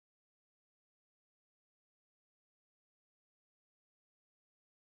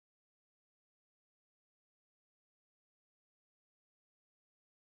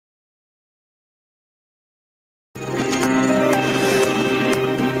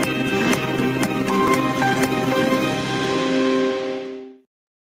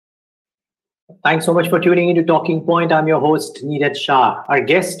Thanks so much for tuning into Talking Point. I'm your host, Niraj Shah. Our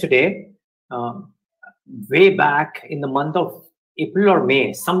guest today, way back in the month of April or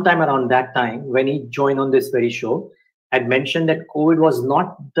May, sometime around that time, when he joined on this very show, had mentioned that COVID was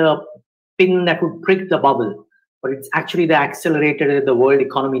not the pin that would prick the bubble, but it's actually the accelerator that the world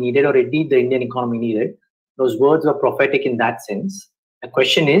economy needed, or indeed the Indian economy needed. Those words were prophetic in that sense. The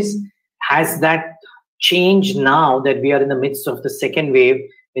question is, has that changed now that we are in the midst of the second wave,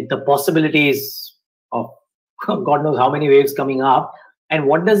 with the possibilities of God knows how many waves coming up? And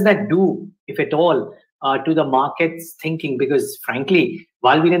what does that do, if at all, to the market's thinking? Because frankly,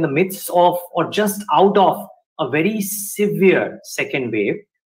 while we're in the midst of or just out of a very severe second wave,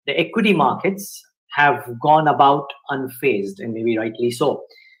 the equity markets have gone about unfazed, and maybe rightly so.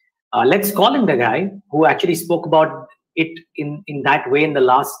 Let's call him the guy who actually spoke about it in that way in the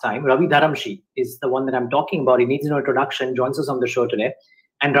last time. Ravi Dharamshi is the one that I'm talking about. He needs no introduction, joins us on the show today.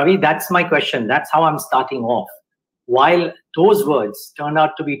 And Ravi, that's my question. That's how I'm starting off. While those words turned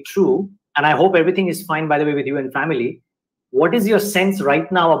out to be true, and I hope everything is fine, by the way, with you and family, what is your sense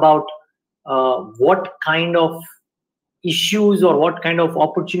right now about what kind of issues or what kind of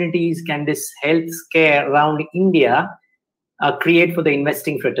opportunities can this health scare around India create for the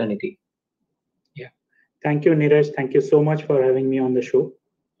investing fraternity? Yeah. Thank you, Niraj. Thank you so much for having me on the show.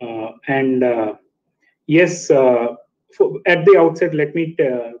 Yes, at the outset, let me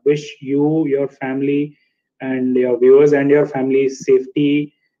wish you, your family, and your viewers and your family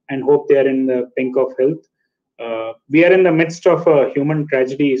safety, and hope they are in the pink of health. We are in the midst of a human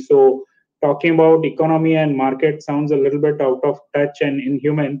tragedy, so talking about economy and market sounds a little bit out of touch and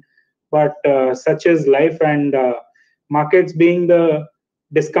inhuman, but such is life, and markets being the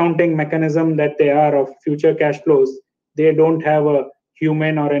discounting mechanism that they are of future cash flows, they don't have a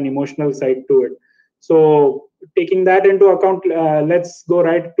human or an emotional side to it. So taking that into account, let's go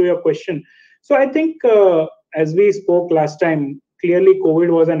right to your question. So I think as we spoke last time, clearly COVID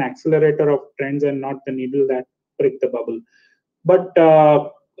was an accelerator of trends and not the needle that pricked the bubble. But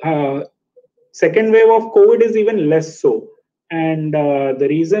second wave of COVID is even less so. And the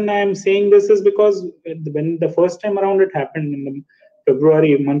reason I am saying this is because when the first time around it happened in the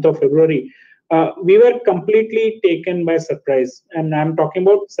month of February, we were completely taken by surprise. And I'm talking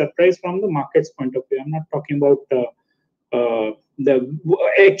about surprise from the market's point of view. I'm not talking about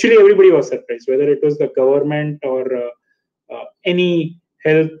actually everybody was surprised, whether it was the government or any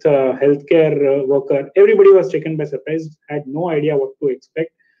healthcare worker. Everybody was taken by surprise, had no idea what to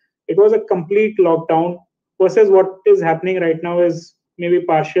expect. It was a complete lockdown versus what is happening right now is maybe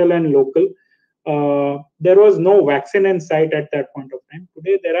partial and local. There was no vaccine in sight at that point of time.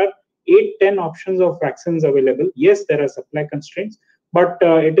 Today, there are 8-10 options of vaccines available. Yes, there are supply constraints, but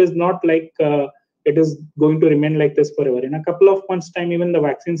it is not like it is going to remain like this forever. In a couple of months' time, even the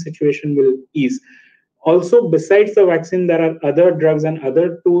vaccine situation will ease. Also, besides the vaccine, there are other drugs and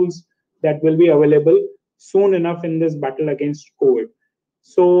other tools that will be available soon enough in this battle against COVID.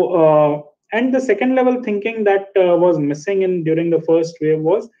 So, and the second level thinking that was missing during the first wave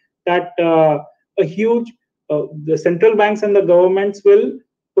was that the central banks and the governments will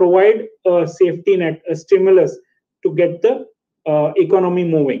provide a safety net, a stimulus to get the economy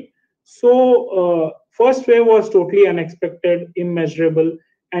moving. So first wave was totally unexpected, immeasurable,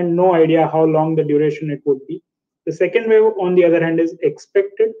 and no idea how long the duration it would be. The second wave, on the other hand, is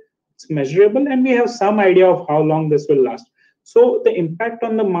expected, it's measurable, and we have some idea of how long this will last. So the impact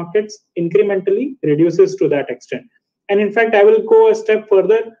on the markets incrementally reduces to that extent. And in fact, I will go a step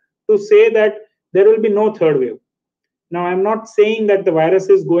further to say that there will be no third wave. Now, I'm not saying that the virus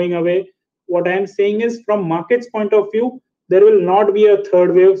is going away. What I'm saying is, from markets' point of view, there will not be a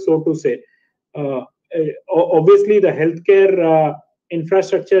third wave, so to say. Obviously, the healthcare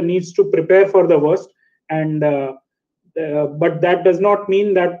infrastructure needs to prepare for the worst, and but that does not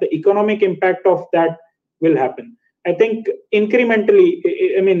mean that the economic impact of that will happen. I think incrementally,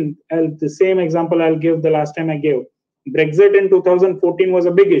 I mean, the same example I'll give the last time I gave. Brexit in 2014 was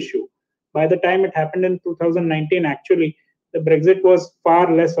a big issue. By the time it happened in 2019, actually, the Brexit was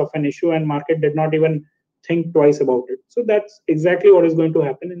far less of an issue, and market did not even think twice about it. So that's exactly what is going to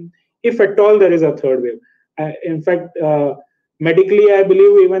happen. And if at all there is a third wave, in fact, medically, I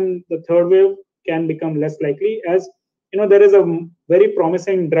believe even the third wave can become less likely, as there is a very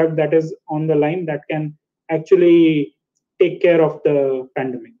promising drug that is on the line that can actually take care of the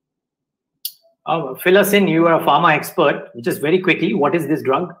pandemic. Fill us in. You are a pharma expert. Just very quickly, what is this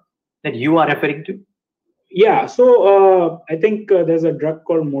drug that you are referring to? Yeah, so I think there's a drug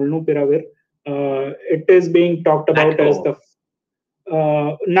called Molnupiravir. It is being talked about as the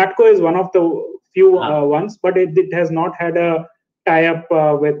Natco is one of the few ones, but it has not had a tie-up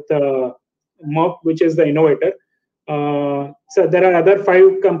with Merck, which is the innovator. So there are other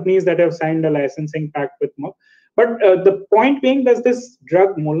 5 companies that have signed a licensing pact with Merck. But the point being that this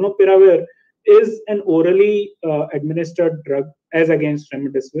drug molnupiravir is an orally administered drug as against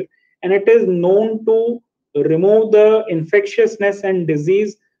remdesivir, and it is known to remove the infectiousness and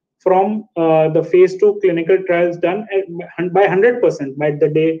disease from the phase 2 clinical trials done by 100% by the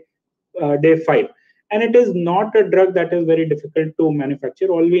day 5. And it is not a drug that is very difficult to manufacture.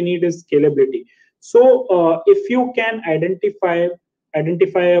 All we need is scalability. So if you can identify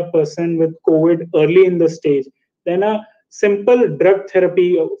a person with COVID early in the stage, then a simple drug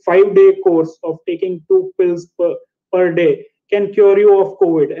therapy, a 5-day course of taking 2 pills per day can cure you of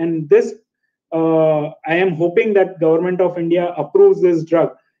COVID. And this, I am hoping that Government of India approves this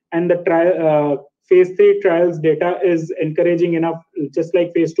drug, and the phase 3 trials data is encouraging enough, just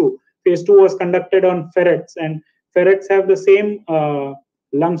like phase 2. Phase 2 was conducted on ferrets, and ferrets have the same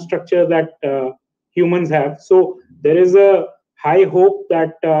lung structure that humans have. So there is a high hope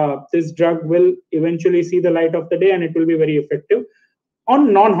that this drug will eventually see the light of the day, and it will be very effective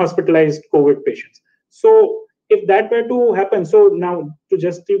on non-hospitalized COVID patients. So if that were to happen, so now to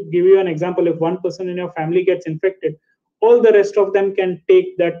give you an example, if one person in your family gets infected, all the rest of them can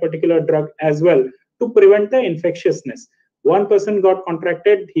take that particular drug as well to prevent the infectiousness. One person got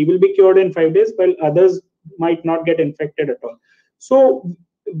contracted, he will be cured in 5 days, while others might not get infected at all. So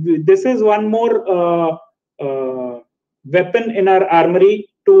this is one more weapon in our armory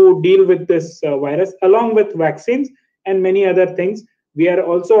to deal with this virus, along with vaccines and many other things. We are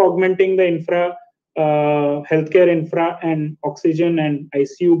also augmenting the healthcare infra and oxygen and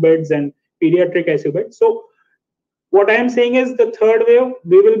ICU beds and pediatric ICU beds. So what I am saying is the third wave,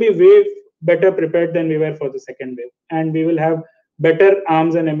 we will be way better prepared than we were for the second wave, and we will have better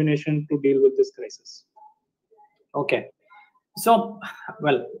arms and ammunition to deal with this crisis. Okay. So,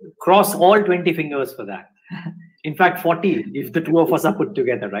 well, cross all 20 fingers for that. In fact, 40 if the two of us are put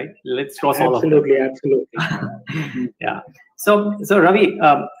together, right? Let's cross all of them. Absolutely. Yeah. So Ravi,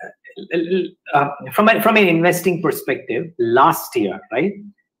 from an investing perspective, last year, right,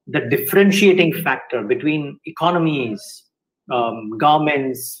 the differentiating factor between economies,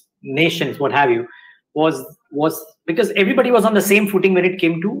 governments, nations, what have you, was because everybody was on the same footing when it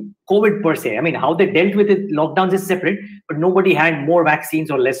came to COVID per se. I mean, how they dealt with it, lockdowns is separate, but nobody had more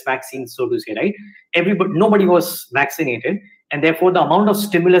vaccines or less vaccines, so to say, right? Nobody was vaccinated, and therefore the amount of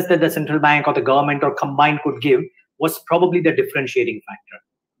stimulus that the central bank or the government or combined could give was probably the differentiating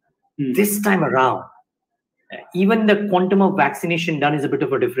factor. This time around, even the quantum of vaccination done is a bit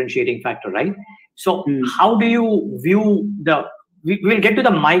of a differentiating factor, right? So how do you view we'll get to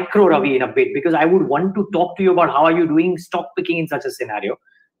the micro, Ravi, in a bit, because I would want to talk to you about how are you doing stock picking in such a scenario,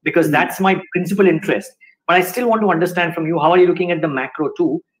 because that's my principal interest. But I still want to understand from you, how are you looking at the macro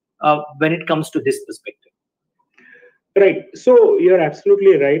too, when it comes to this perspective? Right. So you're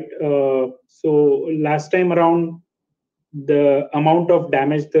absolutely right. So last time around, the amount of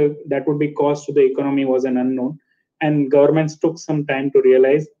damage that would be caused to the economy was an unknown, and governments took some time to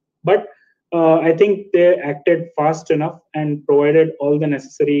realize. But I think they acted fast enough and provided all the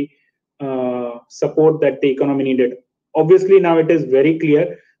necessary support that the economy needed. Obviously, now it is very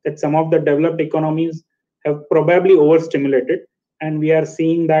clear that some of the developed economies have probably overstimulated, and we are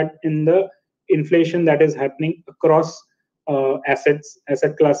seeing that in the inflation that is happening across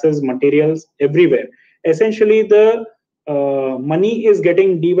asset classes, materials, everywhere. Essentially, the money is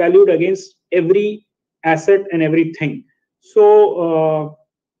getting devalued against every asset and everything. So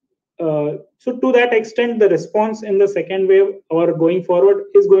to that extent, the response in the second wave or going forward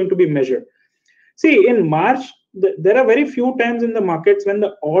is going to be measured. See, in March, there are very few times in the markets when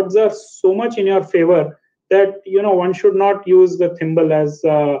the odds are so much in your favor that one should not use the thimble, as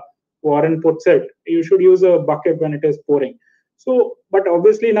Warren puts it. You should use a bucket when it is pouring. So, but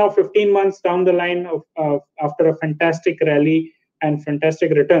obviously now 15 months down the line after a fantastic rally and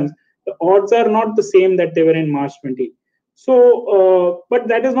fantastic returns, the odds are not the same that they were in March 20. So, but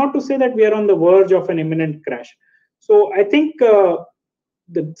that is not to say that we are on the verge of an imminent crash. So I think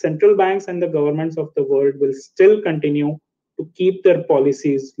the central banks and the governments of the world will still continue to keep their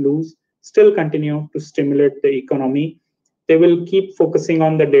policies loose, still continue to stimulate the economy. They will keep focusing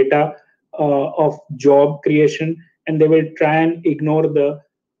on the data of job creation, and they will try and ignore the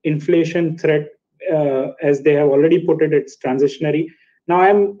inflation threat, as they have already put it, it's transitionary. Now,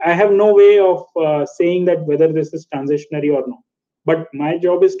 I have no way of saying that whether this is transitionary or not. But my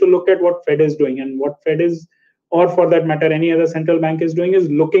job is to look at what Fed is doing, and what Fed is, or for that matter, any other central bank is doing, is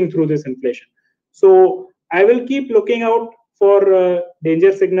looking through this inflation. So I will keep looking out for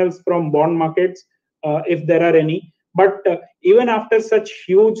danger signals from bond markets if there are any. But even after such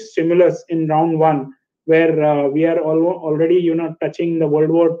huge stimulus in round one, where we are already touching the World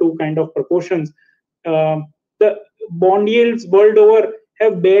War II kind of proportions, the bond yields world over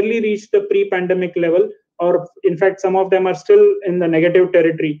have barely reached the pre-pandemic level, or in fact, some of them are still in the negative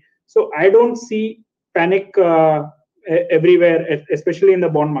territory. So I don't see panic everywhere, especially in the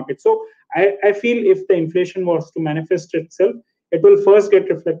bond market. So I feel if the inflation was to manifest itself, it will first get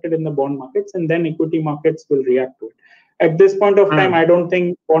reflected in the bond markets, and then equity markets will react to it. At this point of time, I don't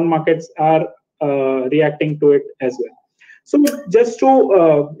think bond markets are reacting to it as well. So just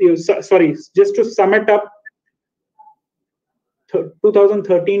to sum it up,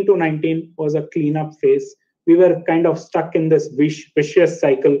 2013 to 19 was a cleanup phase. We were kind of stuck in this vicious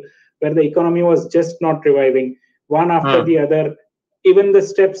cycle where the economy was just not reviving. One after the other, even the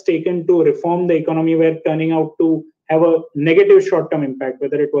steps taken to reform the economy were turning out to have a negative short-term impact,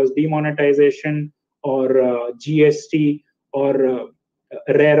 whether it was demonetization or GST or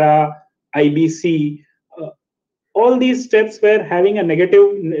RERA, IBC. All these steps were having a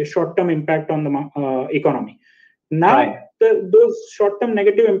negative short-term impact on the economy. Now, those short-term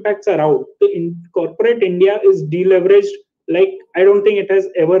negative impacts are out. Corporate India is deleveraged like I don't think it has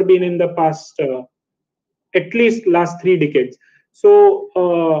ever been in the past, at least last 3 decades.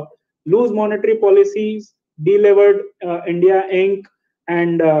 So, loose monetary policies, delevered India Inc.,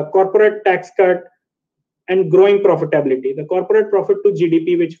 and corporate tax cut, and growing profitability. The corporate profit to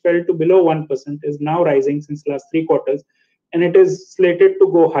GDP, which fell to below 1%, is now rising since last 3 quarters, and it is slated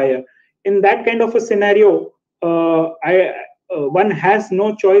to go higher. In that kind of a scenario, one has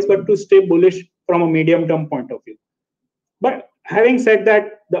no choice but to stay bullish from a medium-term point of view. But having said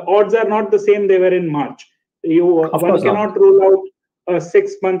that, the odds are not the same they were in March. One cannot rule out a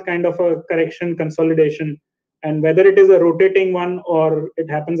 6-month kind of a correction consolidation, and whether it is a rotating one or it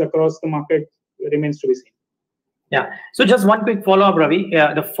happens across the market remains to be seen. Yeah. So just one quick follow-up, Ravi.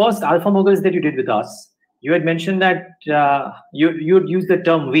 The first Alpha Moguls that you did with us, you had mentioned that you'd use the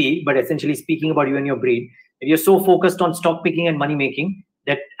term we, but essentially speaking about you and your breed. You're so focused on stock picking and money making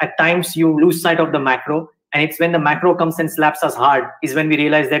that at times you lose sight of the macro. And it's when the macro comes and slaps us hard is when we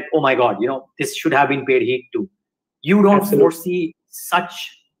realize that, oh my God, this should have been paid heed to. You don't foresee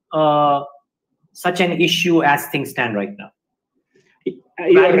such an issue as things stand right now.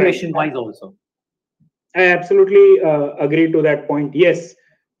 Valuation-wise also. I absolutely agree to that point. Yes,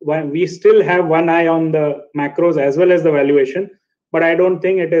 we still have one eye on the macros as well as the valuation, but I don't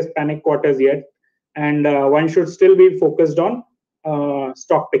think it is panic quarters yet. And one should still be focused on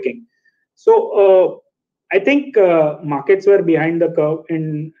stock picking. So I think markets were behind the curve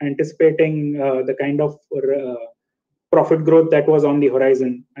in anticipating the kind of profit growth that was on the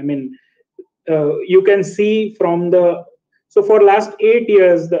horizon. I mean, you can see from so for last 8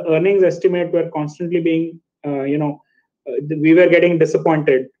 years, the earnings estimate were constantly being, we were getting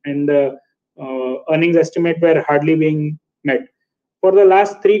disappointed, and the earnings estimate were hardly being met. For the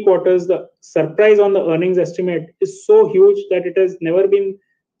last 3 quarters, the surprise on the earnings estimate is so huge that it has never been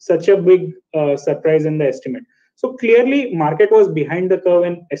such a big surprise in the estimate. So clearly, market was behind the curve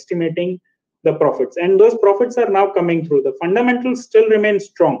in estimating the profits, and those profits are now coming through. The fundamentals still remain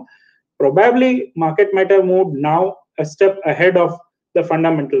strong. Probably, market might have moved now a step ahead of the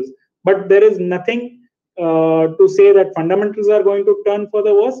fundamentals, but there is nothing to say that fundamentals are going to turn for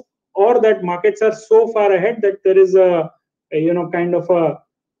the worse, or that markets are so far ahead that there is a kind of a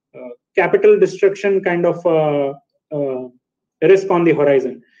capital destruction kind of risk on the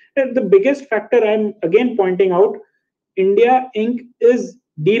horizon. And the biggest factor I'm again pointing out, India Inc. is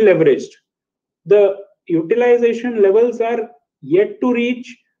deleveraged. The utilization levels are yet to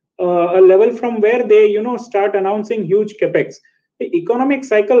reach a level from where they start announcing huge capex. The economic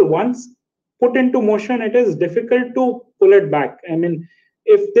cycle, once put into motion, it is difficult to pull it back. I mean,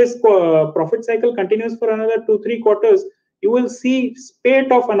 if this profit cycle continues for another 2-3 quarters, you will see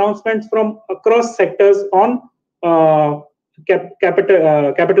spate of announcements from across sectors on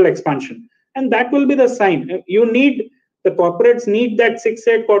capital expansion, and that will be the sign. The corporates need that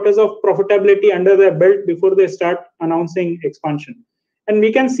 6-8 quarters of profitability under their belt before they start announcing expansion, and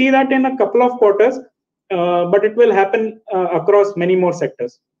we can see that in a couple of quarters, but it will happen across many more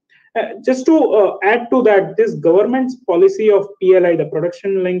sectors. Just to add to that, this government's policy of PLI, the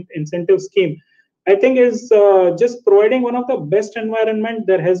production linked incentive scheme, I think is just providing one of the best environment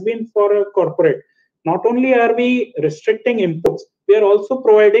there has been for a corporate. Not only are we restricting imports, we are also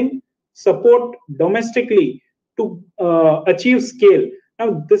providing support domestically to achieve scale.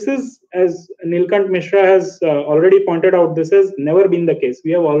 Now, this is, as Nilkant Mishra has already pointed out, this has never been the case.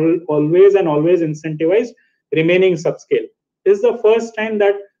 We have always incentivized remaining subscale. This is the first time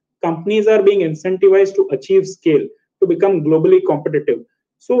that companies are being incentivized to achieve scale. to become globally competitive.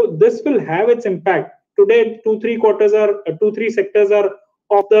 So this will have its impact. Today, 2-3 sectors are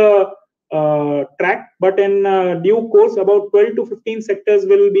off the track, but in due course, about 12 to 15 sectors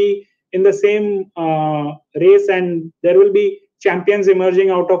will be in the same race, and there will be champions emerging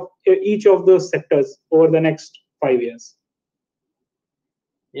out of each of those sectors over the next 5 years.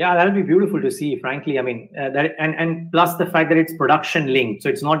 Yeah, that'll be beautiful to see, frankly. I mean, and plus the fact that it's production linked. So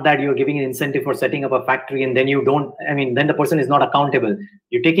it's not that you're giving an incentive for setting up a factory and then you don't, I mean, then the person is not accountable.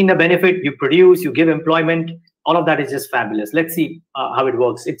 You're taking the benefit, you produce, you give employment. All of that is just fabulous. Let's see how it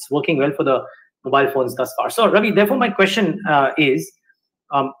works. It's working well for the mobile phones thus far. So Ravi, therefore my question is,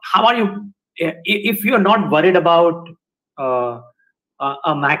 how are you, if you're not worried about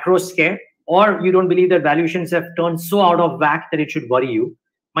a macro scare, or you don't believe that valuations have turned so out of whack that it should worry you,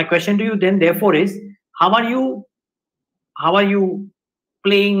 my question to you then therefore is, how are you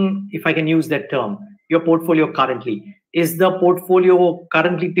playing, if I can use that term, your portfolio currently? Is the portfolio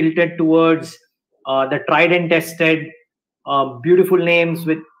currently tilted towards the tried and tested, beautiful names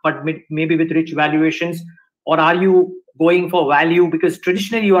but maybe with rich valuations, or are you going for value? Because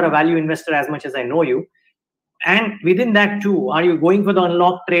traditionally you are a value investor as much as I know you. And within that too, are you going for the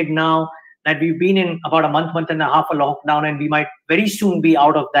unlocked trade now that we've been in about a month and a half of lockdown, and we might very soon be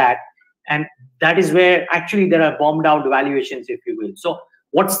out of that? And that is where actually there are bombed out valuations, if you will. So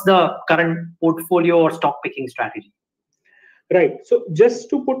what's the current portfolio or stock picking strategy? Right. So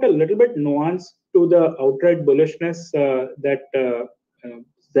just to put a little bit nuance to the outright bullishness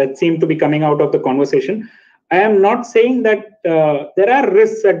that seemed to be coming out of the conversation, I am not saying that there are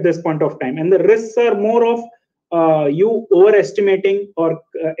risks at this point of time, and the risks are more of you overestimating or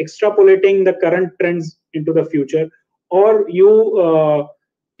extrapolating the current trends into the future, or you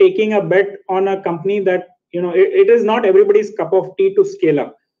taking a bet on a company that, it is not everybody's cup of tea to scale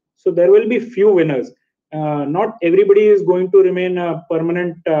up. So there will be few winners. Not everybody is going to remain a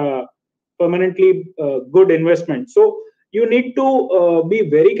permanently good investment. So you need to be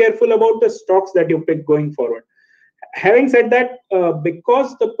very careful about the stocks that you pick going forward. Having said that,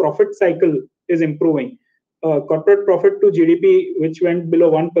 because the profit cycle is improving, corporate profit to GDP, which went below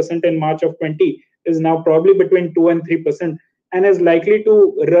 1% in March of 20, is now probably between 2 and 3%, and is likely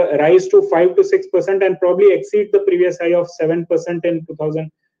to rise to 5 to 6% and probably exceed the previous high of 7% in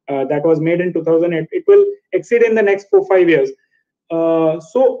 2000 that was made in 2008. It will exceed in the next 4-5 years.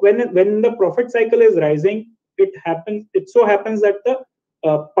 So when the profit cycle is rising, it so happens that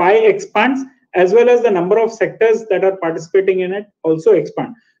the pie expands, as well as the number of sectors that are participating in it also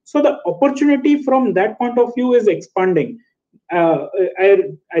expand. So the opportunity from that point of view is expanding.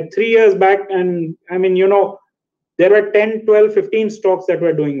 I 3 years back, and I mean, there were 10, 12, 15 stocks that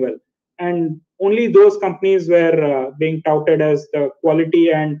were doing well, and only those companies were being touted as the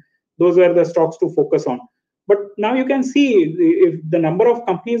quality, and those were the stocks to focus on. But now you can see if the number of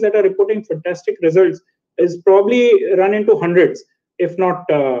companies that are reporting fantastic results is probably run into hundreds, if not,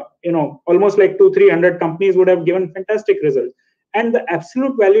 almost like 200-300 companies would have given fantastic results. And the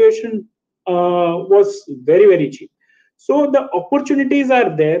absolute valuation was very, very cheap. So the opportunities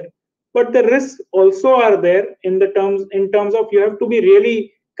are there, but the risks also are there in terms of you have to be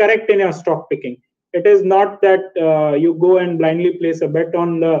really correct in your stock picking. It is not that you go and blindly place a bet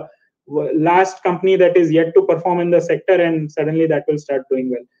on the last company that is yet to perform in the sector and suddenly that will start doing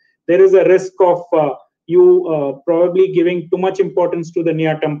well. There is a risk of you probably giving too much importance to the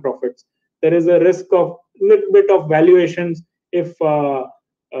near-term profits. There is a risk of little bit of valuations if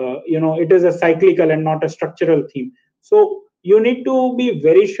it is a cyclical and not a structural theme. So you need to be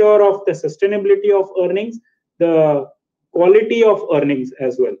very sure of the sustainability of earnings, the quality of earnings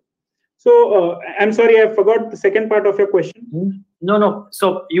as well. So I'm sorry, I forgot the second part of your question. No.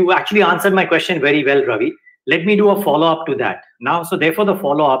 So you actually answered my question very well, Ravi. Let me do a follow-up to that now. So therefore, the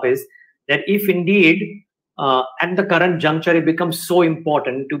follow-up is that if indeed at the current juncture, it becomes so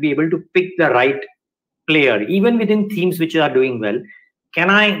important to be able to pick the right player, even within themes which are doing well, can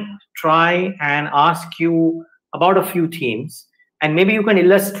I try and ask you about a few themes? And maybe you can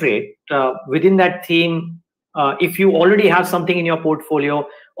illustrate within that theme, if you already have something in your portfolio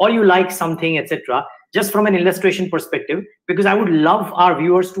or you like something, etc., just from an illustration perspective, because I would love our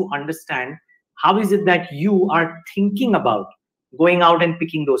viewers to understand how is it that you are thinking about going out and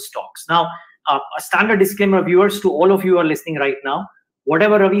picking those stocks. Now, a standard disclaimer, viewers, to all of you who are listening right now,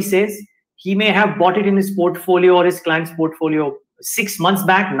 whatever Ravi says, he may have bought it in his portfolio or his client's portfolio 6 months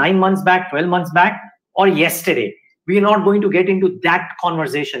back, 9 months back, 12 months back, or yesterday. We are not going to get into that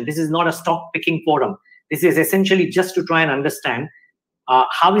conversation. This is not a stock picking forum. This is essentially just to try and understand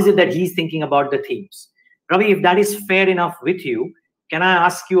how is it that he's thinking about the themes. Ravi, if that is fair enough with you, can I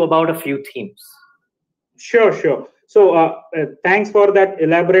ask you about a few themes? Sure. Thanks for that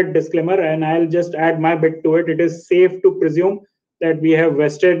elaborate disclaimer, and I'll just add my bit to it. It is safe to presume that we have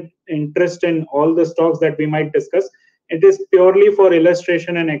vested interest in all the stocks that we might discuss. It is purely for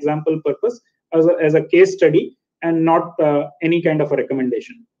illustration and example purpose, as a case study, and not any kind of a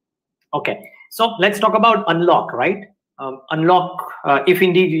recommendation. Okay, so let's talk about unlock, right? Unlock, if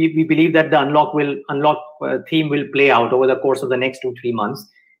indeed we believe that the unlock theme will play out over the course of the next 2-3 months.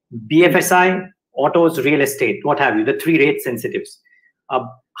 BFSI, autos, real estate, what have you, the 3 rate sensitives.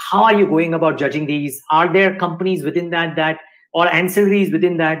 How are you going about judging these? Are there companies within that or ancillaries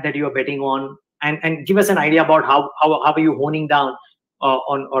within that you are betting on? And give us an idea about how are you honing down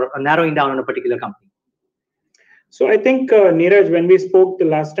on or narrowing down on a particular company? So I think, Niraj, when we spoke the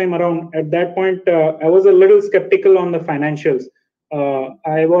last time around, at that point, I was a little skeptical on the financials.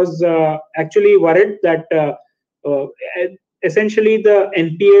 I was actually worried that essentially the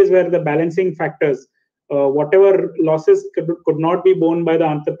NPAs were the balancing factors. Whatever losses could not be borne by the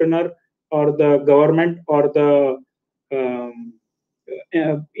entrepreneur or the government or the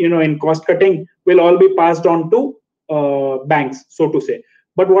in cost cutting will all be passed on to banks, so to say.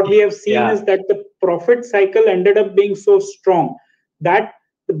 But what we have seen is that the profit cycle ended up being so strong that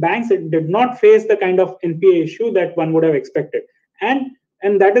the banks did not face the kind of NPA issue that one would have expected. And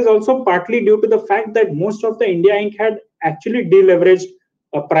that is also partly due to the fact that most of the India Inc. had actually deleveraged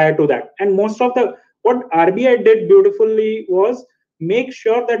prior to that. And most of what RBI did beautifully was make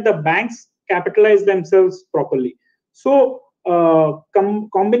sure that the banks capitalize themselves properly. So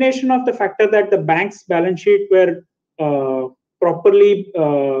combination of the factor that the bank's balance sheet were properly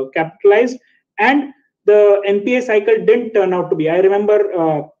capitalized and the NPA cycle didn't turn out to be. I remember,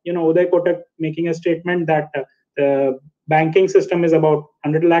 Uday Kotak making a statement that the banking system is about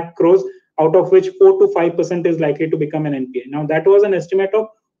 100 lakh crores, out of which 4 to 5% is likely to become an NPA. Now, that was an estimate of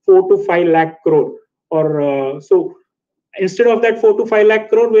 4 to 5 lakh crore. So instead of that 4 to 5 lakh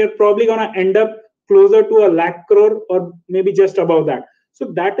crore, we're probably going to end up closer to 1 lakh crore or maybe just above that. So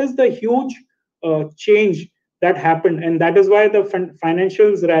that is the huge change that happened, and that is why the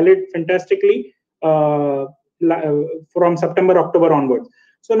financials rallied fantastically from September, October onwards.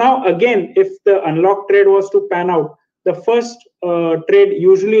 So now again, if the unlock trade was to pan out, the first trade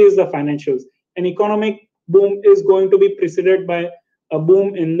usually is the financials. An economic boom is going to be preceded by a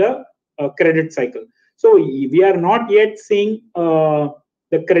boom in the credit cycle. So we are not yet seeing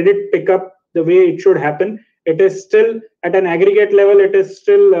the credit pickup the way it should happen. It is still at an aggregate level. It is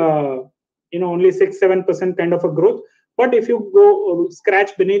still only 6-7% kind of a growth. But if you go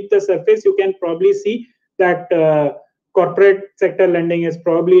scratch beneath the surface, you can probably see that corporate sector lending is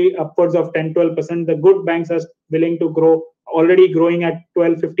probably upwards of 10-12%. The good banks are willing to grow, already growing at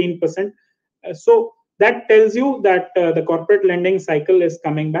 12-15%. So that tells you that the corporate lending cycle is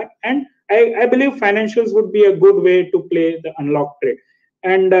coming back. And I believe financials would be a good way to play the unlock trade.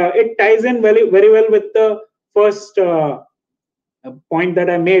 And it ties in very, very well with the first point that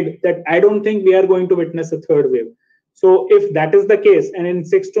I made, that I don't think we are going to witness a third wave. So if that is the case, and in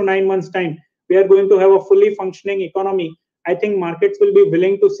 6 to 9 months' time, we are going to have a fully functioning economy, I think markets will be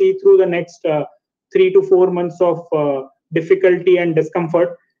willing to see through the next 3 to 4 months of difficulty and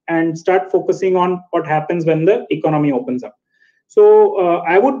discomfort and start focusing on what happens when the economy opens up. So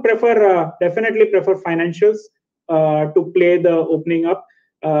I would definitely prefer financials to play the opening up.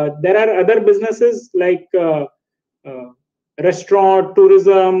 There are other businesses like restaurant,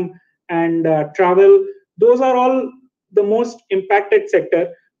 tourism, and travel. Those are all the most impacted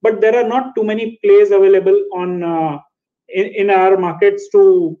sector, but there are not too many plays available on in our markets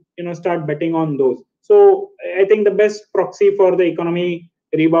to start betting on those. So I think the best proxy for the economy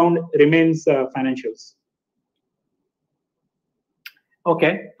rebound remains financials.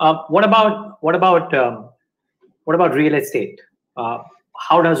 Okay. What about real estate?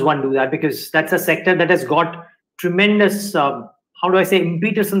 How does one do that? Because that's a sector that has got tremendous, how do I say,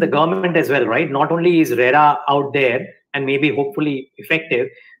 impetus from the government as well, right? Not only is RERA out there and maybe hopefully effective,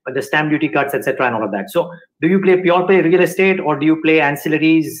 but the stamp duty cuts, etc., and all of that. So do you play pure play real estate or do you play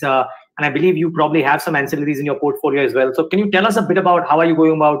ancillaries? And I believe you probably have some ancillaries in your portfolio as well. So can you tell us a bit about how are you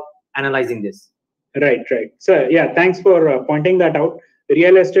going about analyzing this? Right. So yeah, thanks for pointing that out.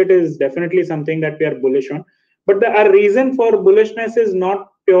 Real estate is definitely something that we are bullish on. But our reason for bullishness is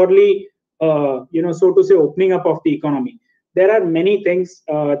not purely, so to say, opening up of the economy. There are many things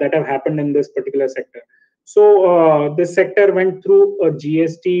that have happened in this particular sector. So this sector went through a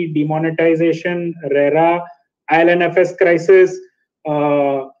GST demonetization, RERA, IL&FS crisis,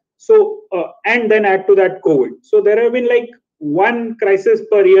 and then add to that COVID. So there have been like one crisis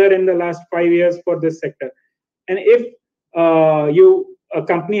per year in the last 5 years for this sector. And if a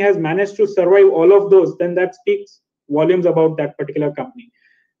company has managed to survive all of those, then that speaks volumes about that particular company.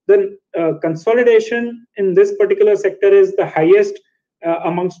 The consolidation in this particular sector is the highest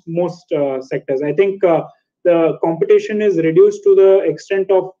amongst most sectors. I think the competition is reduced to the extent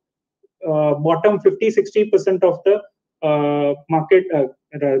of bottom 50-60% of the market,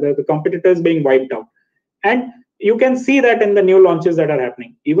 the competitors being wiped out. And you can see that in the new launches that are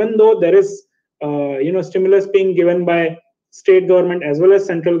happening. Even though there is stimulus being given by state government as well as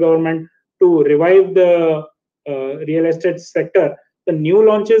central government to revive the real estate sector, the new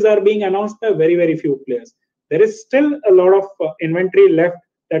launches are being announced by very, very few players. There is still a lot of inventory left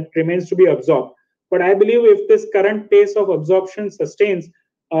that remains to be absorbed. But I believe if this current pace of absorption sustains,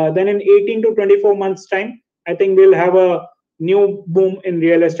 then in 18 to 24 months' time, I think we'll have a new boom in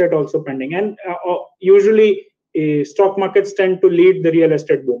real estate also pending. And usually, stock markets tend to lead the real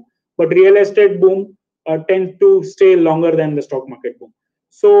estate boom. But real estate boom tends to stay longer than the stock market boom.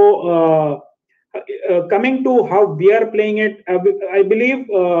 So, coming to how we are playing it, I believe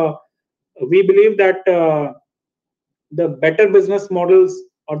we believe that the better business models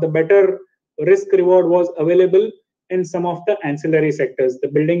or the better risk reward was available in some of the ancillary sectors, the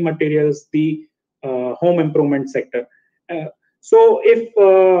building materials, the home improvement sector. So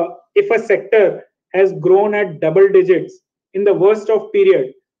if a sector has grown at double digits in the worst of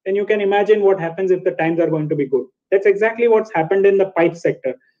period, then you can imagine what happens if the times are going to be good. That's exactly what's happened in the pipe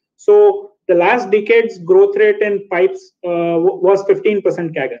sector. So the last decade's growth rate in pipes was 15%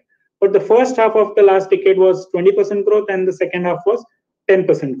 CAGR. But the first half of the last decade was 20% growth and the second half was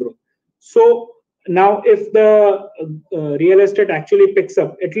 10% growth. So now if the real estate actually picks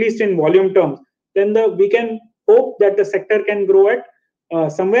up, at least in volume terms, then we can hope that the sector can grow at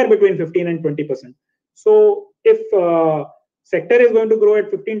somewhere between 15 and 20%. So if sector is going to grow at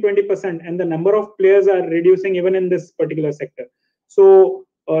 15-20% and the number of players are reducing even in this particular sector, so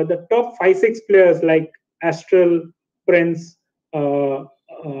the top 5-6 players like Astral, Prince,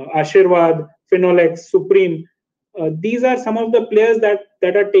 Ashirvad, Finolex, Supreme, these are some of the players that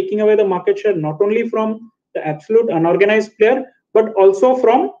are taking away the market share, not only from the absolute unorganized player, but also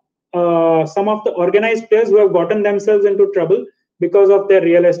from some of the organized players who have gotten themselves into trouble because of their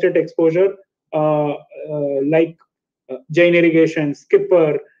real estate exposure, like Jain Irrigation,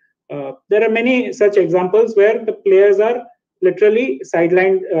 Skipper. There are many such examples where the players are literally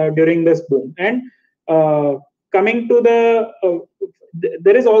sidelined during this boom. And coming to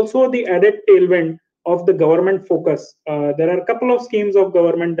there is also the added tailwind of the government focus. There are a couple of schemes of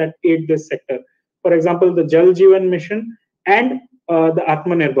government that aid this sector. For example, the Jal Jeevan Mission and the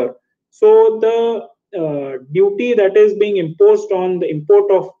Atmanirbhar. So the duty that is being imposed on the import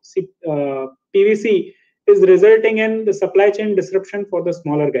of PVC is resulting in the supply chain disruption for the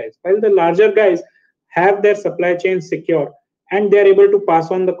smaller guys, while the larger guys have their supply chain secure and they are able to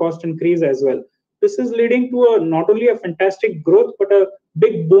pass on the cost increase as well. This is leading to not only a fantastic growth, but a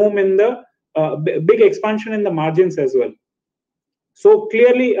big boom in the big expansion in the margins as well. So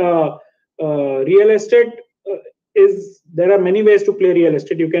clearly, real estate there are many ways to play real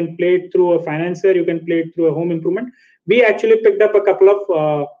estate. You can play it through a financier, you can play it through a home improvement. We actually picked up a couple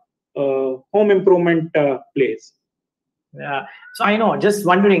of home improvement plays. Yeah. So I know, just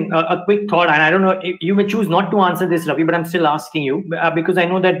wondering, a quick thought, and I don't know, you may choose not to answer this, Ravi, but I'm still asking you because I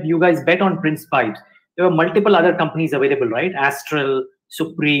know that you guys bet on Prince Pipes. There were multiple other companies available, right? Astral,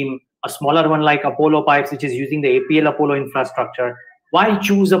 Supreme, a smaller one like Apollo Pipes, which is using the APL Apollo infrastructure. Why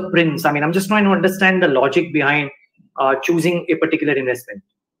choose a Prince? I mean, I'm just trying to understand the logic behind choosing a particular investment.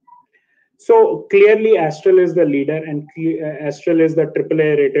 So clearly, Astral is the leader, and Astral is the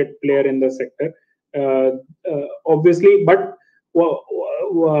AAA rated player in the sector. Obviously, but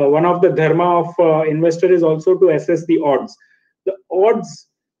one of the dharma of investor is also to assess the odds. The odds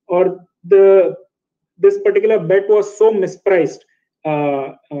or this particular bet was so mispriced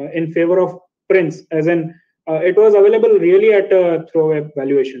in favor of Prince, as in it was available really at a throwaway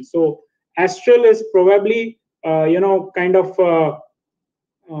valuation. So Astral is probably kind of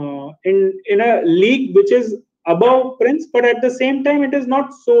in a league which is above Prince, but at the same time it is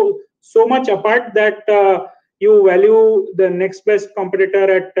not so much apart that you value the next best competitor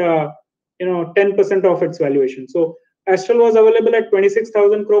at 10% of its valuation. So Astral was available at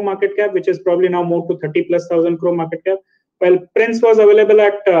 26,000 crore market cap, which is probably now more to 30,000+ crore market cap, while Prince was available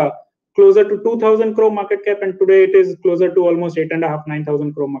at closer to 2,000 crore market cap, and today it is closer to almost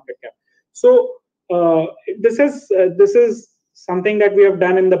 8,500-9,000 crore market cap. So this is something that we have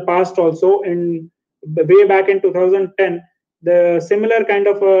done in the past also. Way back in 2010, the similar kind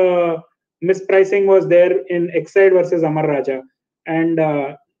of mispricing was there in Exide versus Amar Raja, and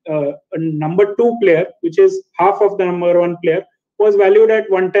a number 2 player, which is half of the number 1 player, was valued at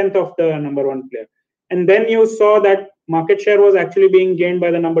 1/10 of the number 1 player. and then you saw that market share was actually being gained by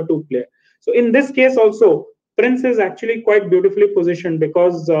the number 2 player. So in this case also, Prince is actually quite beautifully positioned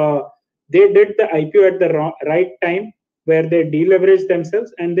because they did the IPO at the right time, where they deleveraged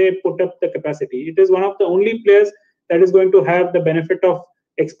themselves and they put up the capacity. It is one of the only players that is going to have the benefit of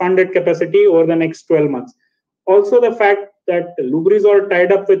expanded capacity over the next 12 months. Also, the fact that Lubrizol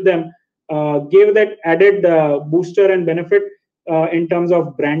tied up with them gave that added booster and benefit in terms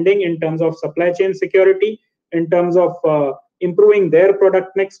of branding, in terms of supply chain security, in terms of improving their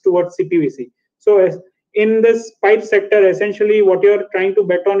product mix towards CPVC. So in this pipe sector, essentially what you're trying to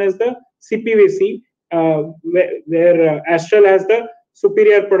bet on is the CPVC, where Astral has the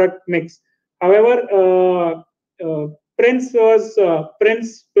superior product mix. However, Prince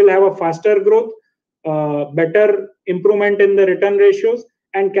will have a faster growth, better improvement in the return ratios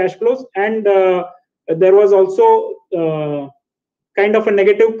and cash flows, and there was also kind of a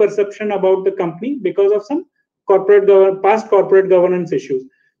negative perception about the company because of some past corporate governance issues.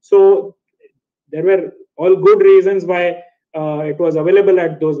 So there were all good reasons why it was available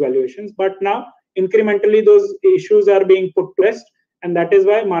at those valuations, but now incrementally those issues are being put to rest, and that is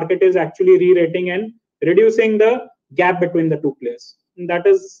why market is actually re-rating and reducing the gap between the two players. And that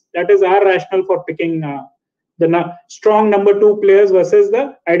is our rationale for picking the strong number 2 players versus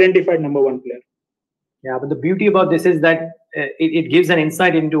the identified number 1 player. Yeah, but the beauty about this is that it gives an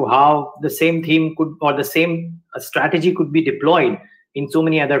insight into how the same theme could, or the same strategy could be deployed in so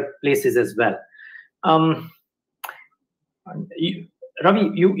many other places as well.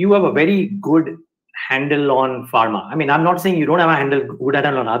 Ravi, you have a very good handle on pharma. I mean, I'm not saying you don't have a good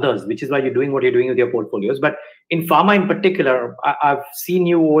handle on others, which is why you're doing what you're doing with your portfolios. But in pharma in particular, I've seen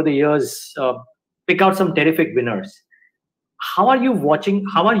you over the years pick out some terrific winners. How are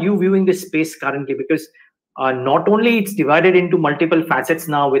you viewing this space currently? Because not only it's divided into multiple facets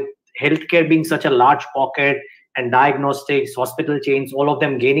now, with healthcare being such a large pocket and diagnostics, hospital chains, all of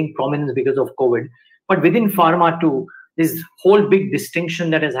them gaining prominence because of COVID. But within pharma too, this whole big distinction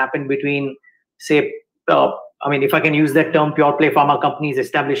that has happened between, say, I mean, if I can use that term, pure play pharma companies,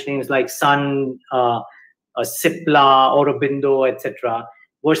 established names like Sun, Cipla, Aurobindo, etc.,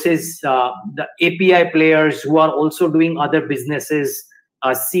 versus the API players who are also doing other businesses,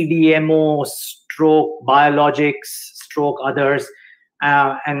 CDMO, stroke biologics, stroke others,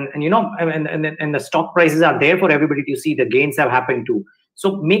 and the stock prices are there for everybody to see. The gains have happened too.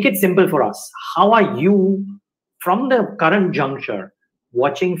 So make it simple for us. How are you, from the current juncture,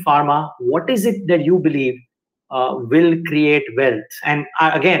 watching pharma? What is it that you believe will create wealth? And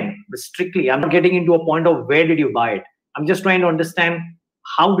again, strictly, I'm not getting into a point of where did you buy it. I'm just trying to understand,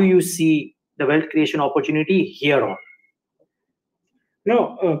 how do you see the wealth creation opportunity here on?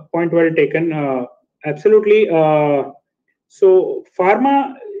 No, point well taken. Absolutely. So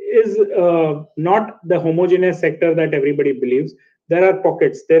pharma is not the homogeneous sector that everybody believes. There are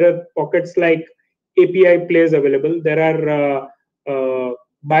pockets. There are pockets like API players available. There are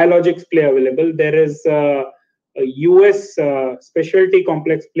biologics play available. There is a US specialty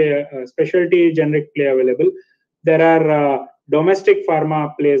complex player, specialty generic play available. There are domestic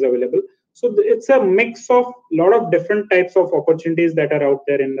pharma players available. So it's a mix of a lot of different types of opportunities that are out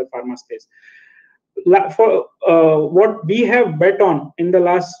there in the pharma space. For what we have bet on in the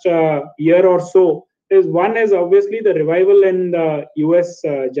last year or so is, one is obviously the revival in the US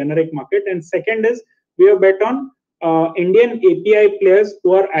generic market, and second is we have bet on Indian API players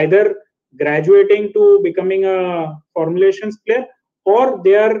who are either graduating to becoming a formulations player, or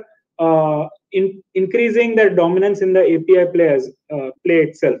they are increasing their dominance in the API players play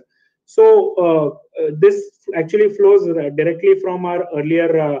itself. So this actually flows directly from our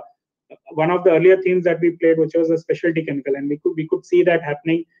earlier one of the earlier themes that we played, which was a specialty chemical, and we could see that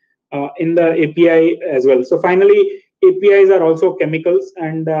happening in the API as well. So finally, APIs are also chemicals,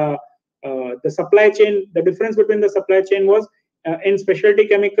 and the supply chain. The difference between the supply chain was in specialty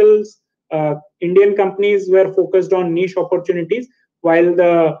chemicals, Indian companies were focused on niche opportunities, while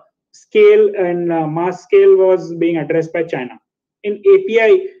the scale and mass scale was being addressed by China. In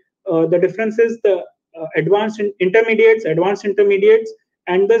API, the difference is the advanced intermediates,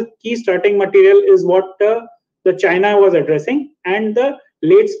 and the key starting material is what the China was addressing, and the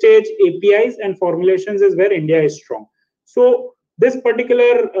late stage APIs and formulations is where India is strong. So this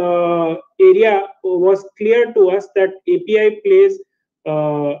particular area was clear to us that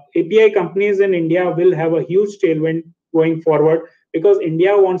API companies in India will have a huge tailwind going forward, because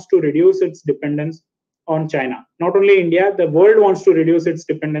India wants to reduce its dependence on China. Not only India, the world wants to reduce its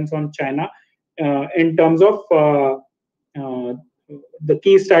dependence on China in terms of the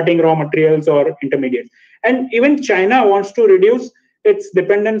key starting raw materials or intermediates. And even China wants to reduce its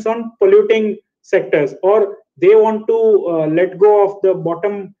dependence on polluting sectors, or they want to let go of the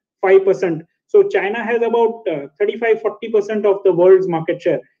bottom 5%. So China has about 35-40% of the world's market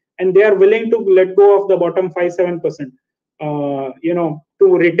share, and they are willing to let go of the bottom 5-7%,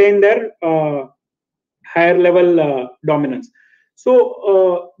 to retain their higher level dominance.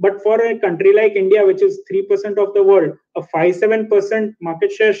 So, but for a country like India, which is 3% of the world, a 5-7%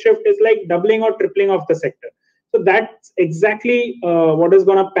 market share shift is like doubling or tripling of the sector. So that's exactly what is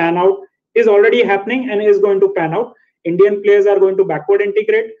going to pan out, is already happening and is going to pan out. Indian players are going to backward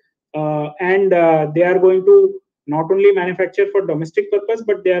integrate, and they are going to not only manufacture for domestic purpose,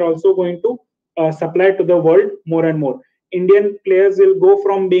 but they are also going to supply to the world more and more. Indian players will go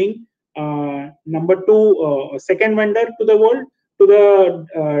from being number 2, second vendor to the world,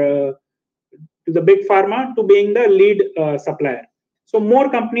 to the big pharma, to being the lead supplier. So more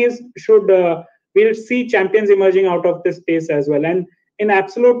companies should, we'll see champions emerging out of this space as well. And in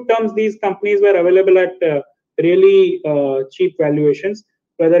absolute terms, these companies were available at really cheap valuations.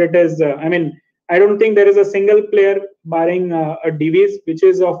 Whether it is, I don't think there is a single player barring a Divi's which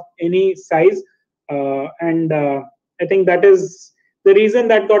is of any size, and I think that is the reason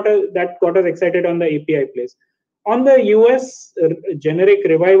that got us excited on the API plays. On the US generic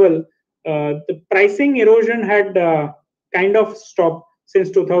revival, the pricing erosion had kind of stopped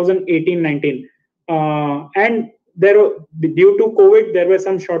since 2018-19, and due to COVID, there were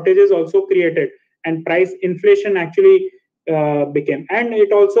some shortages also created, and price inflation actually became, and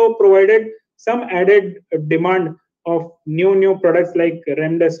it also provided some added demand of new products like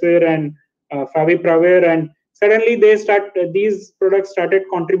remdesivir and favipiravir, and suddenly these products started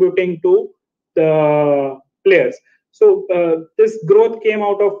contributing to the players. So this growth came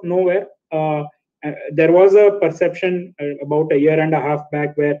out of nowhere. There was a perception about a year and a half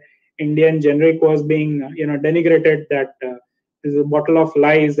back where Indian generic was being denigrated, that this is a bottle of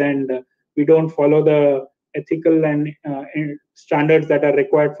lies and we don't follow the ethical and standards that are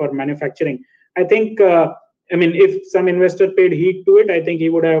required for manufacturing. I think, if some investor paid heed to it, I think he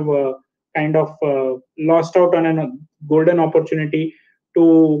would have kind of lost out on a golden opportunity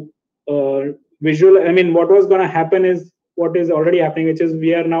to what was going to happen is what is already happening, which is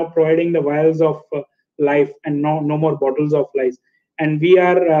we are now providing the vials of life and no more bottles of lies. And we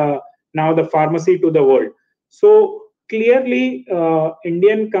are now the pharmacy to the world. So clearly,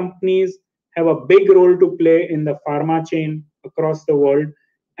 Indian companies have a big role to play in the pharma chain across the world,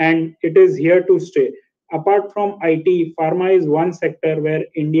 and it is here to stay. Apart from IT, pharma is one sector where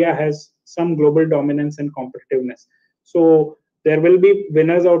India has some global dominance and competitiveness. So there will be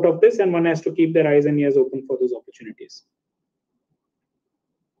winners out of this, and one has to keep their eyes and ears open for those opportunities.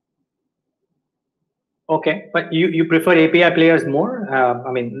 Okay, but you prefer API players more?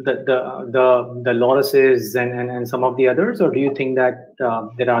 The Laurus's and some of the others, or do you think that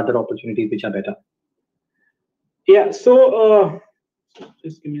there are other opportunities which are better? Yeah. So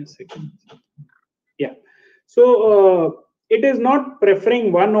just give me a second. Yeah. So it is not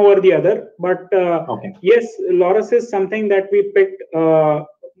preferring one over the other, but okay. Yes, Laurus is something that we picked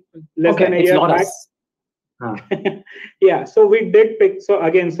less than a year back. Yeah. So we did pick. So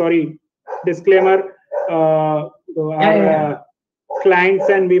again, sorry, disclaimer. Our clients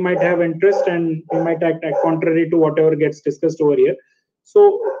and we might have interest, and we might act contrary to whatever gets discussed over here.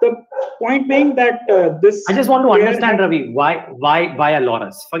 So the point being that this, I just want to understand, Ravi, why a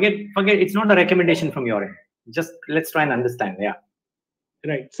Laurus? Forget. It's not a recommendation from your end. Just let's try and understand. Yeah.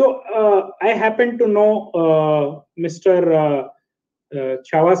 Right. So I happen to know Mr.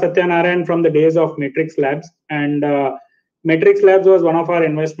 Chava Satyanarayan from the days of Matrix Labs, and Matrix Labs was one of our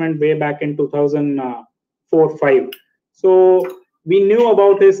investment way back in 2004-05. So we knew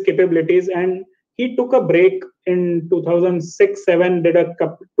about his capabilities, and he took a break in 2006-07, did a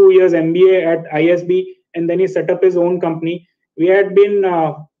 2 years MBA at ISB, and then he set up his own company. We had been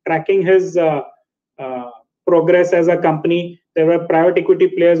tracking his progress as a company. There were private equity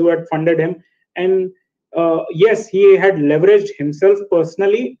players who had funded him, and yes, he had leveraged himself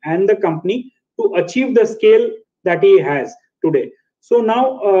personally and the company to achieve the scale that he has today. So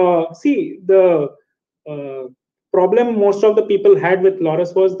now, see, the problem most of the people had with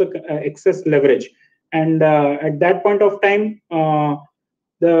Laurus was the excess leverage, and at that point of time,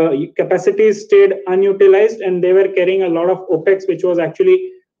 the capacities stayed unutilized, and they were carrying a lot of OPEX, which was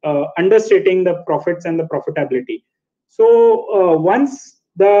actually understating the profits and the profitability. So once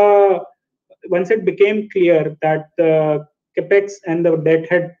it became clear that the capex and the debt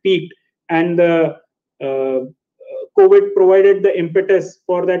had peaked, and the COVID provided the impetus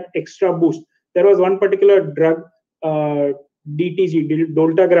for that extra boost, there was one particular drug, DTG,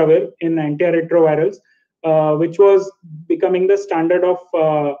 dolutegravir, in antiretrovirals, which was becoming the standard of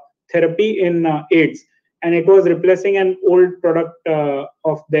therapy in AIDS, and it was replacing an old product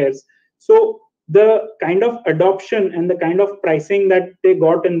of theirs. So the kind of adoption and the kind of pricing that they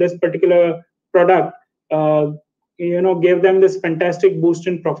got in this particular product, gave them this fantastic boost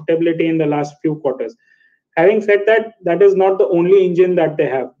in profitability in the last few quarters. Having said that, that is not the only engine that they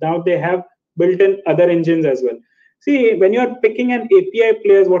have. Now they have built in other engines as well. See, when you are picking an API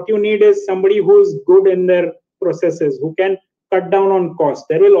players, what you need is somebody who's good in their processes, who can cut down on cost.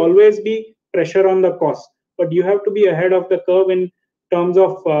 There will always be pressure on the cost, but you have to be ahead of the curve in terms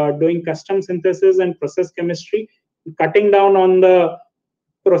of doing custom synthesis and process chemistry, cutting down on the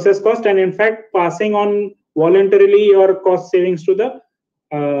process cost, and in fact passing on voluntarily your cost savings to the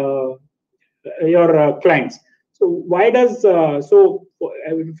your clients. So why does so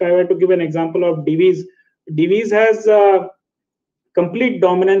if I were to give an example of Divi's has complete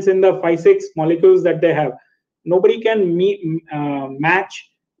dominance in the 5-6 molecules that they have. Nobody can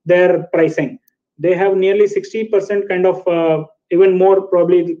match their pricing. They have nearly 60% kind of even more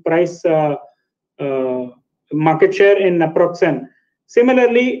probably price market share in naproxen.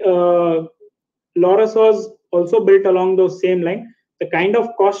 Similarly, Laurus was also built along those same lines. The kind of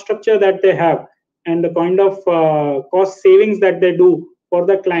cost structure that they have and the kind of cost savings that they do for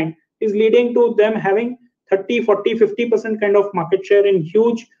the client is leading to them having 30, 40, 50% kind of market share in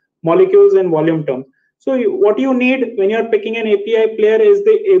huge molecules in volume terms. So what you need when you're picking an API player is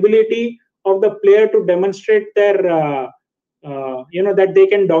the ability of the player to demonstrate their, that they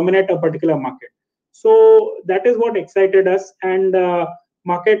can dominate a particular market. So that is what excited us, and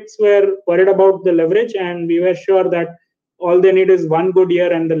markets were worried about the leverage, and we were sure that all they need is one good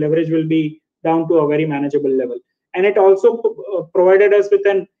year and the leverage will be down to a very manageable level. And it also provided us with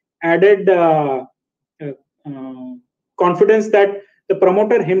an added confidence that the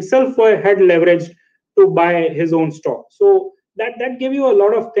promoter himself had leveraged to buy his own stock. So that gave you a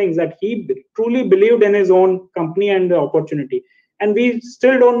lot of things, that he truly believed in his own company and the opportunity. And we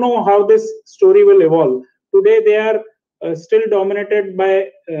still don't know how this story will evolve. Today they are still dominated by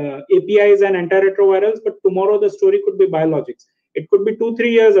APIs and antiretrovirals, but tomorrow the story could be biologics. It could be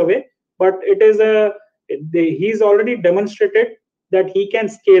 2-3 years away, but it is he's already demonstrated that he can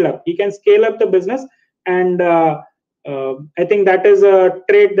scale up. He can scale up the business, and I think that is a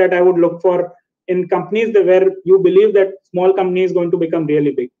trait that I would look for in companies where you believe that small company is going to become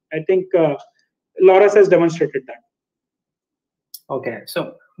really big. I think Laurus has demonstrated that. Okay,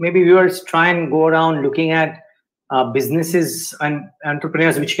 so maybe viewers try and go around looking at businesses and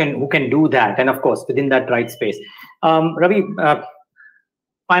entrepreneurs who can do that, and of course within that right space. Ravi,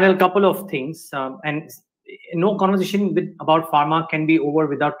 final couple of things, and no conversation about pharma can be over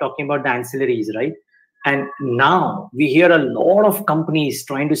without talking about the ancillaries, right? And now we hear a lot of companies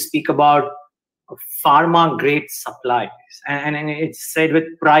trying to speak about pharma grade supplies, and it's said with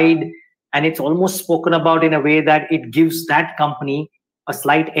pride, and it's almost spoken about in a way that it gives that company a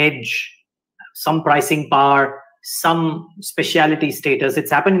slight edge, some pricing power, some specialty status. It's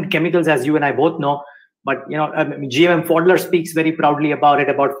happened in chemicals, as you and I both know, but GM Fodler speaks very proudly about it,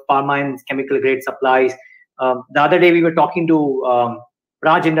 about pharma and chemical grade supplies. The other day we were talking to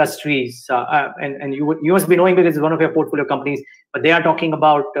Raj Industries, and you must be knowing because it's one of your portfolio companies, but they are talking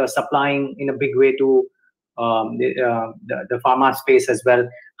about supplying in a big way to the pharma space as well.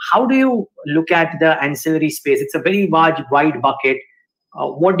 How do you look at the ancillary space? It's a very wide bucket.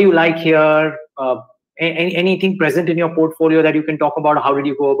 What do you like here? Anything present in your portfolio that you can talk about? How did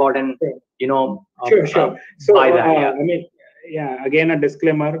you go about and sure. So buy that? I mean, again, a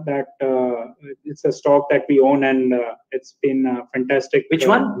disclaimer that it's a stock that we own, and it's been fantastic. Which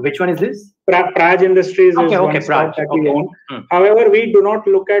one? Which one is this? Praj Industries is one stock that we own. However, we do not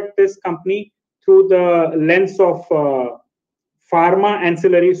look at this company through the lens of pharma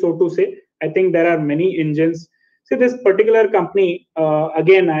ancillary, so to say. I think there are many engines. See, this particular company,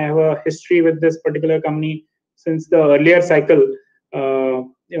 again, I have a history with this particular company since the earlier cycle.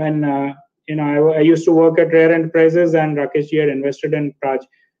 When I used to work at Rare Enterprises, and Rakesh ji had invested in Praj.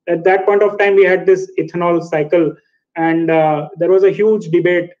 At that point of time, we had this ethanol cycle, and there was a huge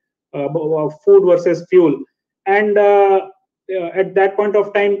debate of food versus fuel. And at that point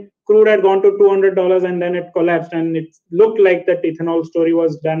of time, crude had gone to $200, and then it collapsed, and it looked like that ethanol story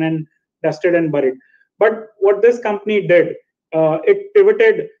was done and dusted and buried. But what this company did, it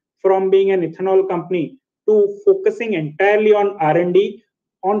pivoted from being an ethanol company to focusing entirely on R&D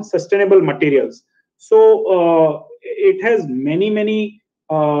on sustainable materials. So it has many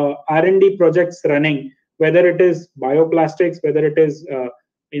R&D projects running, whether it is bioplastics, whether it is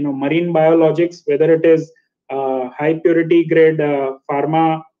marine biologics, whether it is high purity grade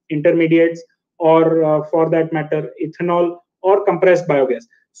pharma intermediates, or for that matter ethanol, or compressed biogas.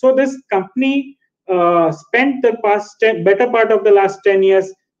 So this company spent the better part of the last 10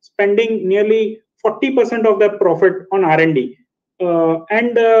 years spending nearly 40% of their profit on R&D.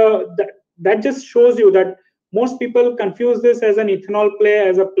 That just shows you that most people confuse this as an ethanol play,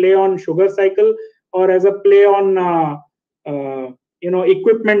 as a play on sugar cycle, or as a play on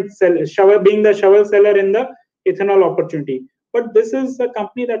equipment being the shovel seller in the ethanol opportunity. But this is a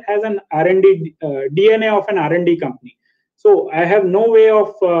company that has an R&D DNA of an R&D company. So I have no way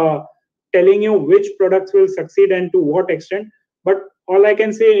of telling you which products will succeed and to what extent. But all I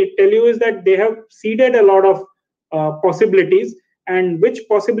can tell you is that they have seeded a lot of possibilities, and which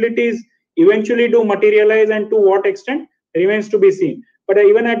possibilities eventually do materialize and to what extent remains to be seen. But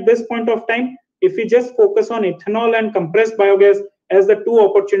even at this point of time, if we just focus on ethanol and compressed biogas as the two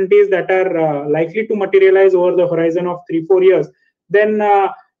opportunities that are likely to materialize over the horizon of 3-4 years, then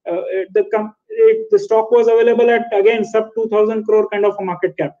the stock was available at, again, sub 2,000 crore kind of a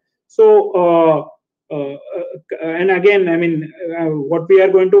market cap. So and again, I mean, what we are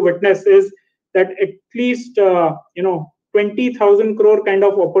going to witness is that at least 20,000 crore kind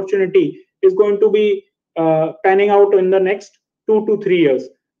of opportunity is going to be panning out in the next 2 to 3 years.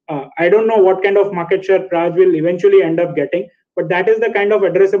 I don't know what kind of market share Raj will eventually end up getting, but that is the kind of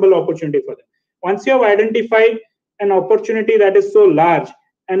addressable opportunity for them. Once you have identified an opportunity that is so large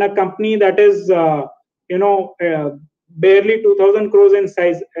and a company that is barely 2,000 crores in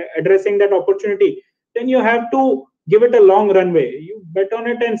size addressing that opportunity, then you have to give it a long runway. You bet on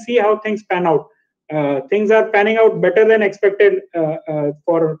it and see how things pan out. Things are panning out better than expected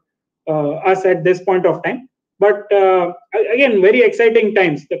for us at this point of time. But again, very exciting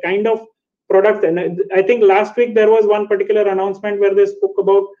times. The kind of product, and I think last week there was one particular announcement where they spoke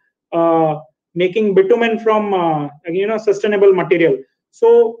about making bitumen from sustainable material.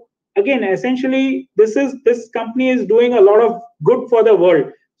 So again, essentially, this company is doing a lot of good for the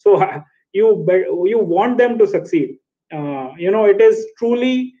world. So you want them to succeed. It is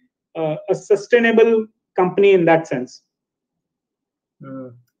truly a sustainable company in that sense.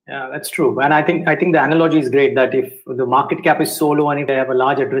 Yeah, that's true. And I think the analogy is great, that if the market cap is so low and if they have a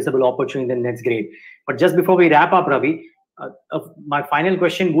large addressable opportunity, then that's great. But just before we wrap up, Ravi, my final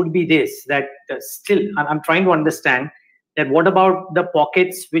question would be this, that still I'm trying to understand that what about the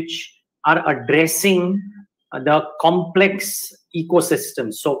pockets which are addressing the complex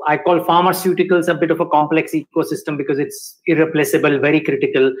ecosystem? So I call pharmaceuticals a bit of a complex ecosystem because it's irreplaceable, very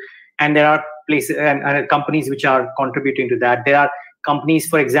critical. And there are places and companies which are contributing to that. There are companies,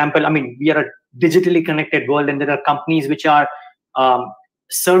 for example, I mean, we are a digitally connected world, and there are companies which are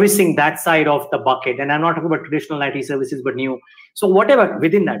servicing that side of the bucket. And I'm not talking about traditional IT services, but new. So whatever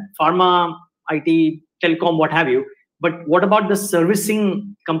within that, pharma, IT, telecom, what have you. But what about the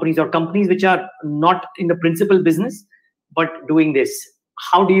servicing companies or companies which are not in the principal business, but doing this?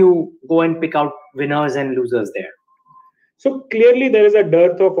 How do you go and pick out winners and losers there? So clearly there is a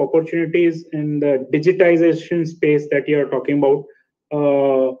dearth of opportunities in the digitization space that you're talking about.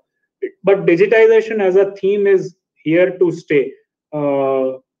 But digitization as a theme is here to stay.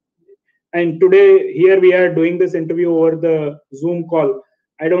 And today, here we are doing this interview over the Zoom call.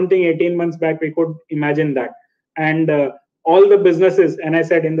 I don't think 18 months back we could imagine that. And all the businesses, and I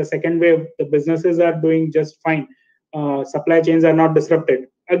said in the second wave, the businesses are doing just fine. Supply chains are not disrupted.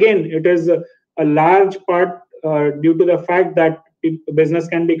 Again, it is a large part due to the fact that business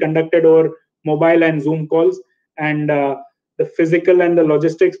can be conducted over mobile and Zoom calls, and the physical and the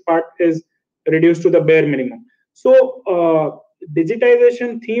logistics part is reduced to the bare minimum. So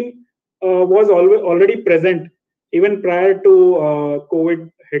digitization theme was already present even prior to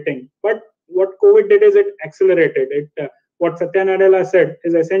COVID hitting. But what COVID did is it accelerated it. What Satya Nadella said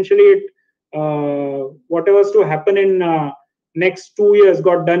is essentially whatever was to happen in next 2 years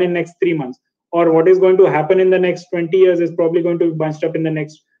got done in next 3 months, or what is going to happen in the next 20 years is probably going to be bunched up in the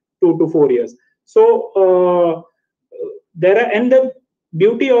next 2 to 4 years. So and the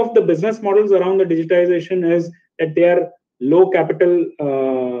beauty of the business models around the digitization is that they are low capital.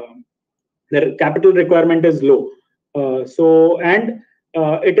 Their capital requirement is low.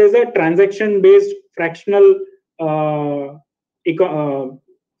 It is a transaction-based fractional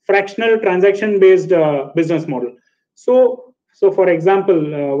transaction-based business model. So for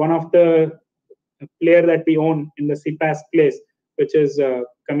example, one of the player that we own in the CPaaS place, which is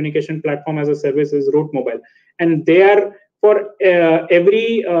communication platform as a service, is Route Mobile, and they are for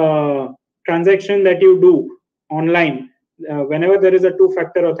every transaction that you do online, whenever there is a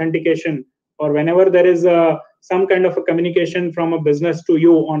two-factor authentication, or whenever there is some kind of a communication from a business to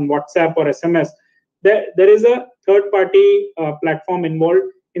you on WhatsApp or SMS, there is a third-party platform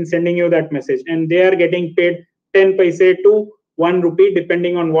involved in sending you that message, and they are getting paid 10 paise to 1 rupee,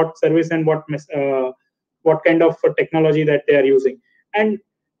 depending on what service and what kind of technology that they are using. And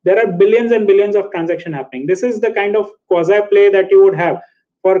there are billions and billions of transactions happening. This is the kind of quasi play that you would have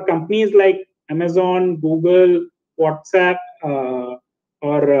for companies like Amazon, Google, WhatsApp, or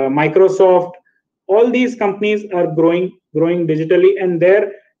Microsoft. All these companies are growing digitally, and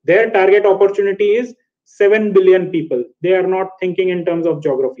their target opportunity is 7 billion people. They are not thinking in terms of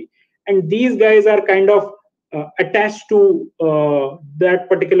geography, and these guys are kind of attached to that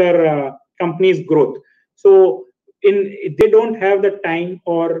particular company's growth. So they don't have the time,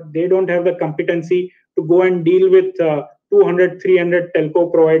 or they don't have the competency to go and deal with 200, 300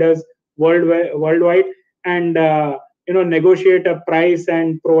 telco providers worldwide, and negotiate a price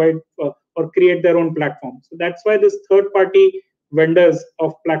and provide or create their own platform. So that's why this third party vendors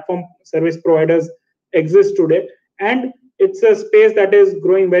of platform service providers exist today, and it's a space that is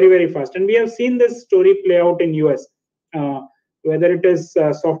growing very, very fast. And we have seen this story play out in US, whether it is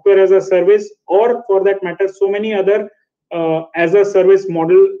software as a service, or for that matter, so many other as a service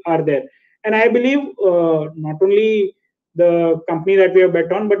model are there. And I believe not only the company that we have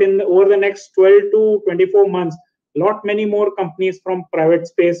bet on, but over the next 12 to 24 months, many more companies from private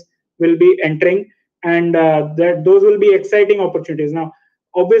space will be entering, and those will be exciting opportunities. Now,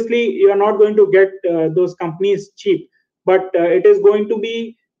 obviously, you are not going to get those companies cheap, but it is going to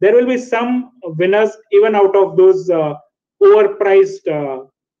be, there will be some winners even out of those overpriced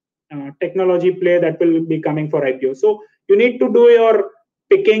technology play that will be coming for IPO. So you need to do your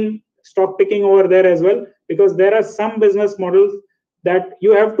stock picking over there as well, because there are some business models that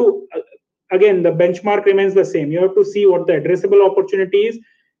you have to, again, the benchmark remains the same. You have to see what the addressable opportunity is,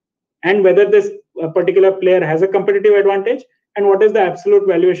 and whether this particular player has a competitive advantage, and what is the absolute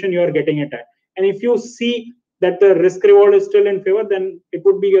valuation you are getting it at. And if you see that the risk reward is still in favor, then it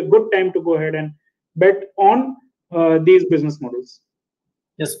would be a good time to go ahead and bet on these business models.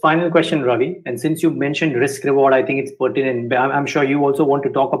 Just final question, Ravi. And since you mentioned risk reward, I think it's pertinent. I'm sure you also want to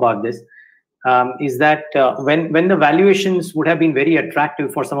talk about this. Is that when the valuations would have been very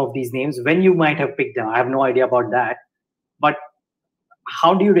attractive for some of these names, when you might have picked them? I have no idea about that. But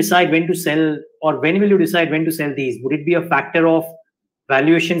how do you decide when to sell, or when will you decide when to sell these? Would it be a factor of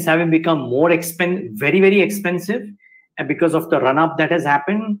valuations having become more very, very expensive because of the run-up that has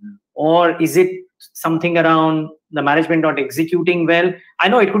happened? Or is it something around the management not executing well? I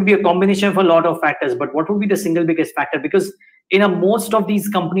know it could be a combination of a lot of factors, but what would be the single biggest factor? Because in most of these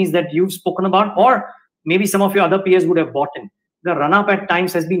companies that you've spoken about, or maybe some of your other peers would have bought in, the run-up at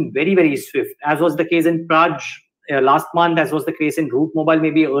times has been very, very swift, as was the case in Praj last month, as was the case in Root Mobile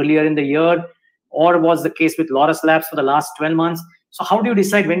maybe earlier in the year, or was the case with Lotus Labs for the last 12 months. So how do you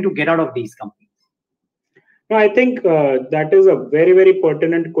decide when to get out of these companies? No, I think that is a very, very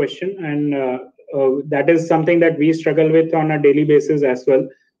pertinent question, and that is something that we struggle with on a daily basis as well.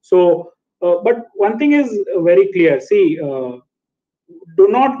 So, but one thing is very clear. See, do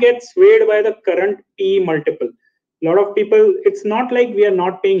not get swayed by the current PE multiple. A lot of people, it's not like we are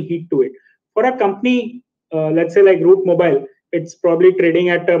not paying heed to it. For a company, let's say like Root Mobile, it's probably trading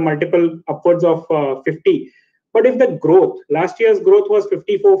at a multiple upwards of 50. But if the growth, last year's growth was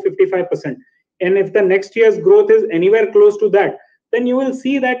 54, 55%, and if the next year's growth is anywhere close to that, then you will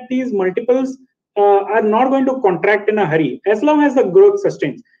see that these multiples are not going to contract in a hurry, as long as the growth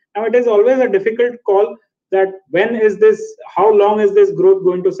sustains. Now, it is always a difficult call that how long is this growth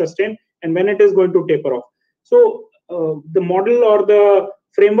going to sustain, and when it is going to taper off. So the model or the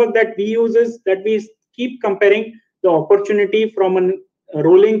framework that we use is that we keep comparing the opportunity from a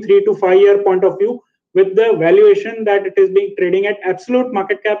rolling 3 to 5 year point of view with the valuation that it is being trading at, absolute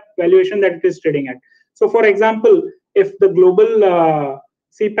market cap valuation that it is trading at. So, for example, if the global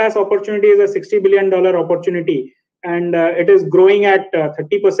CPaaS opportunity is a $60 billion opportunity, and it is growing at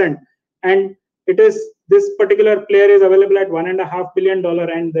 30%, and this particular player is available at $1.5 billion,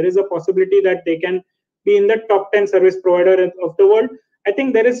 and there is a possibility that they can be in the top 10 service provider of the world, I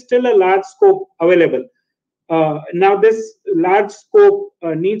think there is still a large scope available. Now, this large scope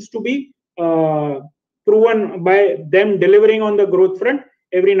needs to be proven by them delivering on the growth front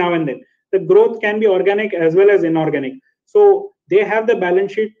every now and then. The growth can be organic as well as inorganic. So they have the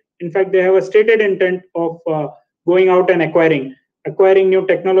balance sheet. In fact, they have a stated intent of going out and acquiring new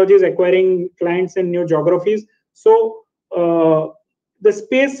technologies, acquiring clients in new geographies. So the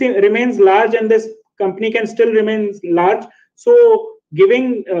space remains large, and this company can still remain large. So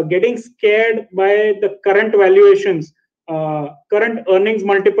getting scared by the current valuations, current earnings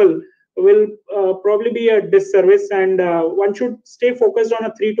multiple will probably be a disservice, and one should stay focused on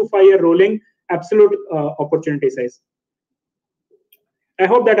a 3 to 5 year rolling absolute opportunity size. I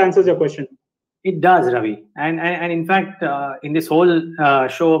hope that answers your question. It does, Ravi. And in fact, in this whole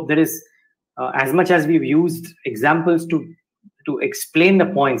show, there is as much as we've used examples to explain the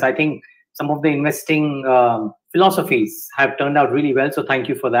points. I think some of the investing philosophies have turned out really well. So thank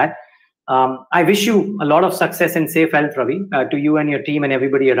you for that. I wish you a lot of success and safe health, Ravi, to you and your team and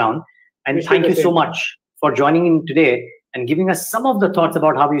everybody around. And thank you so much for joining in today and giving us some of the thoughts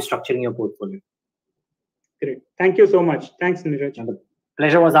about how you're structuring your portfolio. Great. Thank you so much. Thanks, Niraj. And the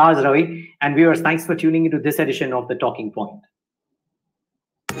pleasure was ours, Ravi. And viewers, thanks for tuning into this edition of The Talking Point.